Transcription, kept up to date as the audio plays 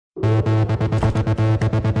नमस्कार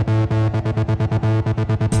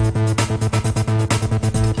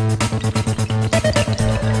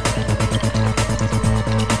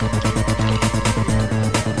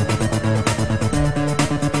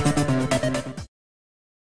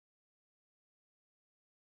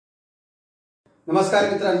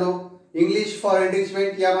मित्रांनो, English for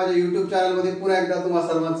enrichment या माझ्या यूट्यूब चॅनलमध्ये पुन्हा एकदा तुम्हा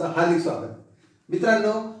सर्वांचं हार्दिक स्वागत।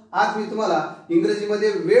 मित्रांनो, आज मी तुम्हाला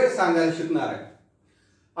इंग्रजीमध्ये वेळ सांगायला शिकणार आहे।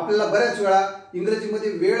 आपल्याला बऱ्याच वेळा इंग्रजीमध्ये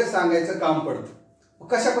वेळ सांगायचं काम पडतं।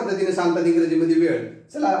 कशा पद्धतीने सांगतात इंग्रजीमध्ये वेळ?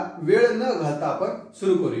 चला वेळ न घालता आपण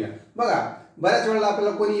सुरू करूया। बघा, बऱ्याच वेळेला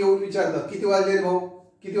आपल्याला कोणी येऊन विचारतं किती वाजले भाऊ,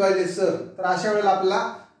 किती वाजले सर, तर अशा वेळेला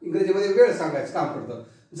आपल्याला इंग्रजीमध्ये वेळ सांगायचं काम पडतं।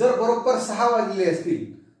 जर बरोबर 6 वाजलेले असतील,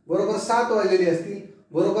 बरोबर 7 वाजलेले असतील,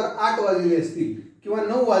 बरोबर 8 वाजलेले असतील किंवा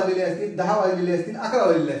 9 वाजलेले असतील, 10 वाजलेले असतील, 11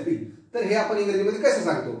 वाजलेले असतील, तर हे आपण इंग्रजीमध्ये कसं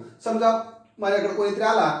सांगतो? समजा माझ्याकडे कोणीतरी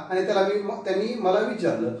आला आणि त्यांनी मला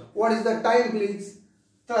विचारलं what is the time please,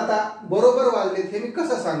 तर आता बरोबर वाजलेत हे मी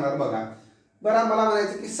कसं सांगणार? बघा बरं, मला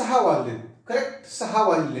म्हणायचं की 6 वाजले, करेक्ट 6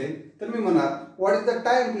 वाजले, तर मी म्हणणार what is the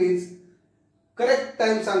time please. Correct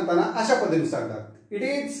time सांगताना अशा पद्धतीने सांगतात, इट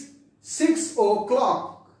इज 6 o'clock,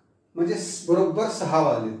 म्हणजे बरोबर 6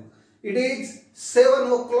 वाजले। इट इज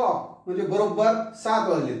 7 o'clock, म्हणजे बरोबर 7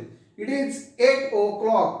 वाजले। इट इज 8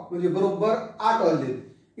 o'clock, म्हणजे बरोबर 8 वाजले।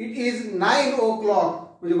 इट इज 9 o'clock,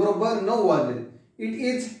 म्हणजे बरोबर 9 वाजले। इट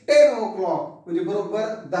इज 10 o'clock, म्हणजे बरोबर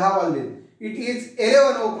 10 वाजले। इट इज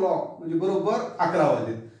 11 o'clock, म्हणजे बरोबर 11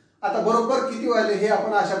 वाजले। आता बरोबर किती वाजले हे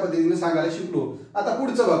आपण अशा पद्धतीने सांगायला शिकलो। आता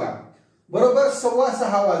पुढचं बघा, बरोबर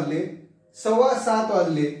 6:15 वाजले, 7:15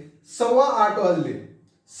 वाजले, 8:15 वाजले,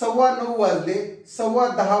 9:15 वाजले,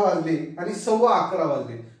 10:15 वाजले आणि 11:15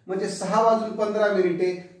 वाजले। म्हणजे 6 वाजून 15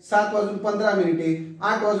 मिनिटे, 7 वाजून 15 मिनिटे,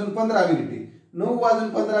 8 वाजून 15 मिनिटे, 9 वाजून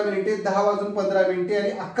 15 मिनिटे, 10 वाजून 15 मिनिटे आणि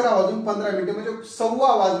 11 वाजून 15 मिनिटे, म्हणजे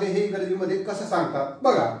 6:15 वाजले हे इंग्रजीमध्ये कसं सांगतात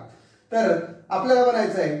बघा। तर आपल्याला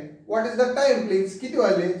म्हणायचं आहे what is the time please, किती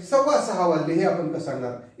वाजले? 6:15 वाजले, हे आपण कसं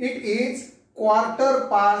सांगणार? इट इज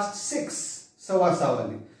 6:15, 6:15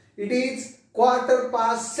 वाजले। इट इज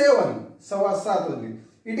 7:15, 7:15 वाजले।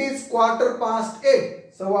 इट इज 8:15,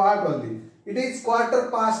 8:15 वाजले। इट इज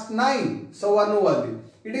 9:15, 9:15 वाजले।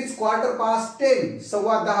 इट इज 10:15,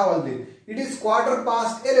 10:15 वाजले। इट इज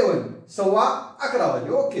 11:15, 11:15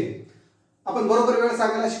 वाजले। ओके, आपण बरोबर वेळ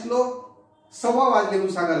सांगायला शिकलो, 6:15 वाजले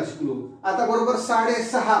म्हणून सांगायला शिकलो। आता बरोबर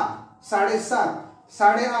 6:30, 7:30,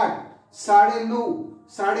 8:30, 9:30,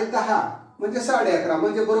 10:30 म्हणजे 11:30,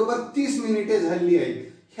 म्हणजे बरोबर 30 मिनिटे झाली आहेत।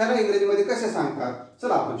 ह्याला इंग्रजीमध्ये कसे सांगतात?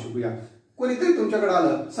 चला आपण शिकूया। कोणीतरी तुमच्याकडे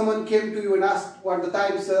आलं, someone came to you and asked what the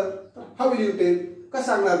time sir, how will you tail? कसं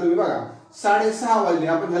सांगणार तुम्ही? बघा 6:30 वाजले,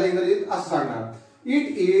 आपण ह्याला इंग्रजीत असं सांगणार,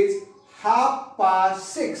 इट इज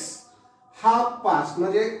 6:30, 6:30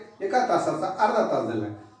 म्हणजे एका तासाचा अर्धा तास झाला।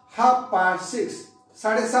 6:30,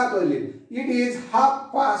 7:30 वाजले। इट इज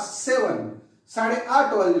 7:30,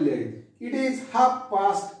 8:30 वाजलेले आहेत। इट इज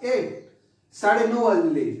 8:30, 9:30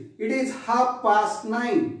 वाजलेले। इट इज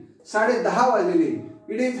 9:30, 10:30 वाजलेले।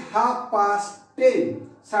 इट इज 10:30,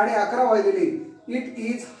 11:30 वाजलेले। इट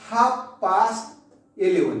इज 11:30,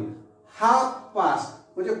 1/2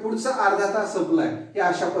 म्हणजे पुढचा अर्धा तास संपलाय, हे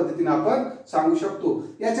अशा पद्धतीने आपण सांगू शकतो।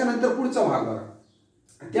 याच्यानंतर पुढचा भाग बघा,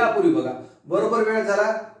 त्यापूर्वी बघा बरोबर वेळ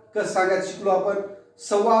झाला कसं सांगायचं शिकलो आपण?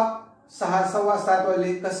 6:15, 7:15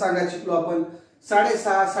 वाजले कसं सांगायचं शिकलो आपण?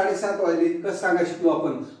 6:30, 7:30 वाजले कसं सांगायचं शिकलो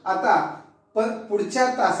आपण? आता पण पुढच्या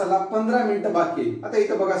तासाला 15 मिनिटं बाकी आहे। आता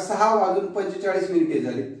इथं बघा 6 वाजून 45 मिनिटे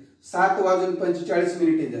झाली, 7 वाजून 45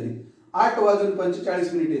 मिनिटे झाली, 8 वाजून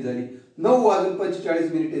 45 मिनिटे झाली, 9 वाजून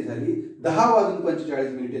 45 मिनिटे झाली, 10 वाजून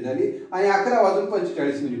 45 मिनिटे झाली आणि 11 वाजून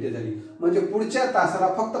 45 मिनिटे झाली। म्हणजे पुढच्या तासाला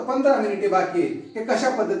फक्त 15 मिनिटे बाकी आहे। हे कशा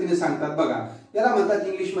पद्धतीने सांगतात बघा, याला म्हणतात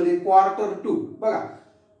इंग्लिशमध्ये क्वार्टर टू। बघा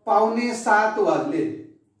 6:45 वाजले,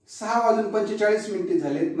 6 वाजून 45 मिनिटे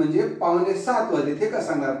झालेत, म्हणजे 6:45 वाजलेत, हे कसं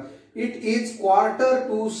सांगणार? It is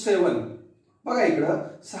 6:45। बघा इकडं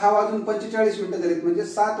 6 वाजून 45 मिनिटं झालीत, म्हणजे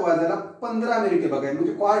 7 वाजायला 15 मिनिटे बघा,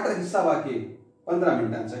 म्हणजे क्वार्टर हिस्सा बाकी आहे, 15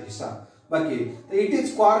 मिनिटांचा हिस्सा बाकी आहे। तर इट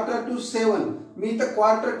इज 6:45, मी इथं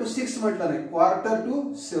 6:45 म्हटलं नाही,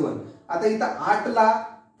 6:45। आता इथं 8ला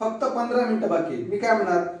फक्त 15 मिनिटं बाकी आहे, मी काय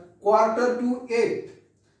म्हणणार? 8:45।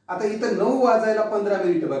 आता इथं 9 वाजायला 15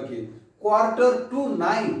 मिनिटं बाकी आहे,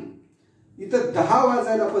 9:15। इथं 10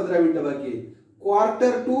 वाजायला 15 मिनिटं बाकी आहे,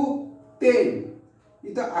 10:15।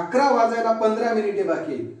 इथं 11 वाजायला 15 मिनिटे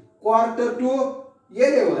बाकी आहे,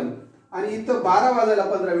 11:15 आणि इथं 12 वाजायला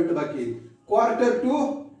 15 मिनिटं बाकी आहे,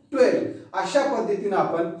 12:15। अशा पद्धतीने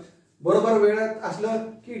आपण बरोबर वेळात असलं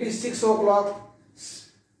की इट इज 6 o'clock,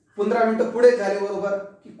 15 मिनिटं पुढे झाले बरोबर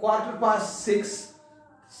की 6:15,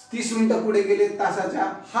 30 मिनिटं पुढे गेले तासाच्या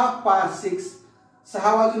 6:30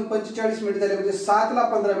 6 वाजून 45 मिनिटं झाले म्हणजे 7 ला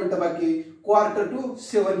 15 मिनिटं बाकी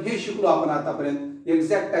 6:45 हे शिकलो आपण आतापर्यंत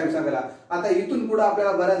एक्झॅक्ट टाइम सांगायला. आता इथून पुढे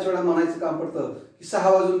आपल्याला बऱ्याच वेळा म्हणायचं काम पडतं की 6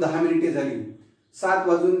 वाजून 10 मिनिटे झाली, 7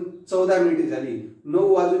 वाजून 14 मिनिटे झाली, 9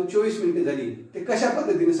 वाजून 24 मिनिटे झाली. ते कशा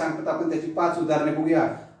पद्धतीने सांगतात आपण त्याची 5 उदाहरणे बघूया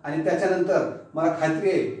आणि त्याच्यानंतर मला खात्री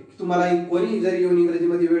आहे की तुम्हाला कोणी जरी येऊन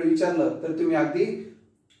इंग्रजीमध्ये वेळ विचारलं तर तुम्ही अगदी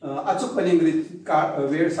अचूकपणे इंग्रजीत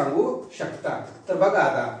वेळ सांगू शकता. तर बघा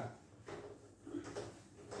आता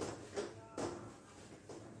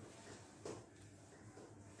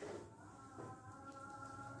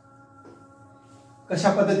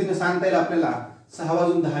कशा पद्धतीने सांगता येईल आपल्याला. 6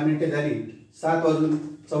 वाजून 10 मिनिटे झाली, 7 वाजून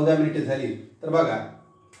 14 मिनिटे झाली. तर बघा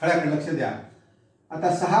खळ्याकडे लक्ष द्या.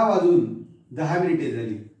 आता 6 वाजून 10 मिनिटे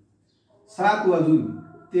झाली, 7 वाजून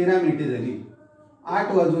 13 मिनिटे झाली,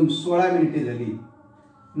 8 वाजून 16 मिनिटे झाली,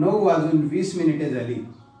 9 वाजून 20 मिनिटे झाली,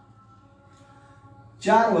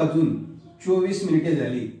 4 वाजून 24 मिनिटे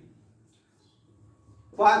झाली,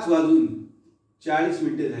 5 वाजून 40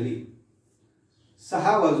 मिनिटे झाली,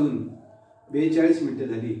 6 वाजून 42 मिनिटे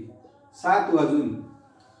झाली, 7 वाजून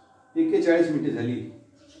 41 मिनिटे झाली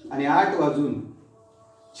आणि 8 वाजून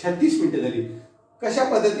 36 मिनिटे झाली. कशा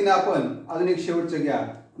पद्धतीने आपण अजून एक शेवटचं घ्या,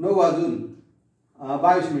 9 वाजून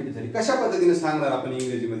 22 मिनिटे झाली. कशा पद्धतीने सांगणार आपण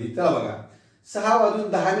इंग्रजीमध्ये. चला बघा 6 वाजून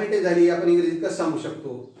 10 मिनिटे झाली आपण इंग्रजीत कसं सांगू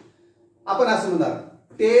शकतो. आपण असं म्हणणार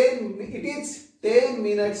इट इज 10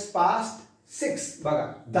 minutes past 6. बघा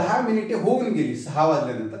 10 मिनिटे होऊन गेली 6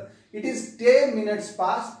 वाजल्यानंतर. It is 10 minutes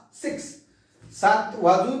past 6. 7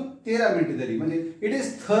 वाजून 13 मिनिटे झाली म्हणजे इट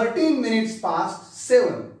इज 13 minutes past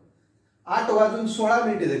 7. 8 वाजून 16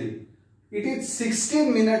 मिनिटे झाली. It is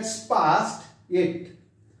 16 minutes past 8.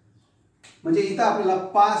 म्हणजे इथं आपल्याला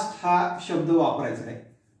पास्ट हा शब्द वापरायचा आहे.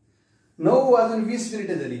 9 वाजून 20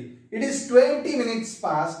 मिनिटे झाली. It is 20 minutes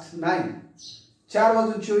past 9. 4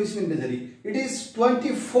 वाजून 24 मिनिटे झाली. It is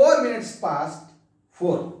 24 minutes past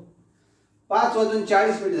 4. 5 वाजून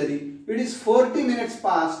 40 मिनिटे झाली. It is 40 minutes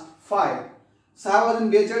past 5. 6 वाजून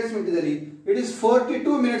 42 मिनिटे झाली. It is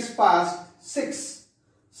 42 minutes past 6.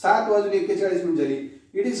 7 वाजून 41 मिनिटे झाली.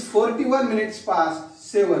 It is 41 minutes past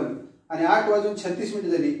 7. आणि 8 वाजून 36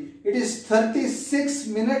 मिनिटे झाली. It is 36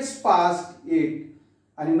 minutes past 8.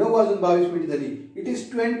 आणि 9 वाजून 22 मिनिटे झाली. It is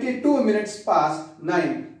 22 minutes past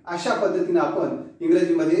 9. अशा पद्धतीने आपण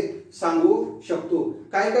इंग्रजीमध्ये सांगू शकतो.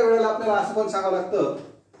 काही काही वेळेला आपल्याला असं पण सांगावं लागतं.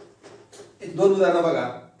 एक 2 उदाहरणं बघा.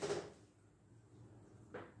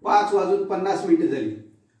 5 वाजून 50 मिनिटे झाली,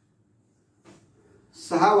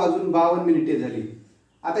 6 वाजून 52 मिनिटे झाली.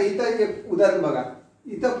 आता इथं एक उदाहरण बघा.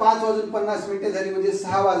 इथं 5 वाजून 50 मिनिटे झाली म्हणजे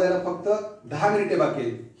 6 वाजायला फक्त 10 मिनिटे बाकी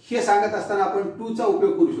आहेत. हे सांगत असताना आपण टू चा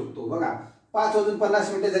उपयोग करू शकतो. बघा 5 वाजून 50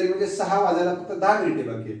 मिनिटे झाली म्हणजे 6 वाजायला फक्त 10 मिनिटे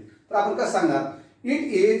बाकी आहेत. तर आपण कसं सांगणार.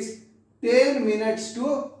 It is 10 minutes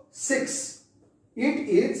to 6. It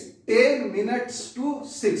is 10 minutes to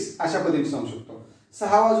 6 अशा पद्धतीने सांगू शकतो.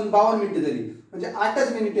 6 वाजून 52 मिनिटे झाली म्हणजे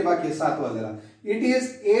 8च मिनिटे बाकी आहे 7 वाजायला. It is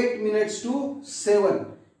 8 minutes to 7.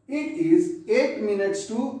 It is 8 minutes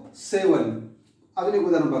to 7. अजून एक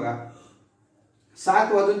उदाहरण बघा.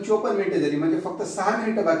 7 वाजून 54 मिनिटे झाली म्हणजे फक्त 6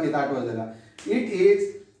 मिनिटं बाकी आहेत 8 वाजायला. It is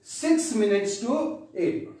 6 minutes to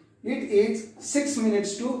 8. It is 6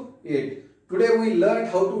 minutes to 8. Today we learned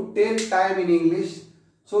how to tell time in English.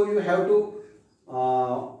 So you have to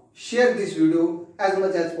share this video as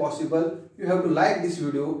much as possible. You have to like this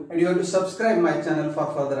video and you have to subscribe my channel for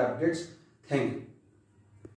further updates. Thank you.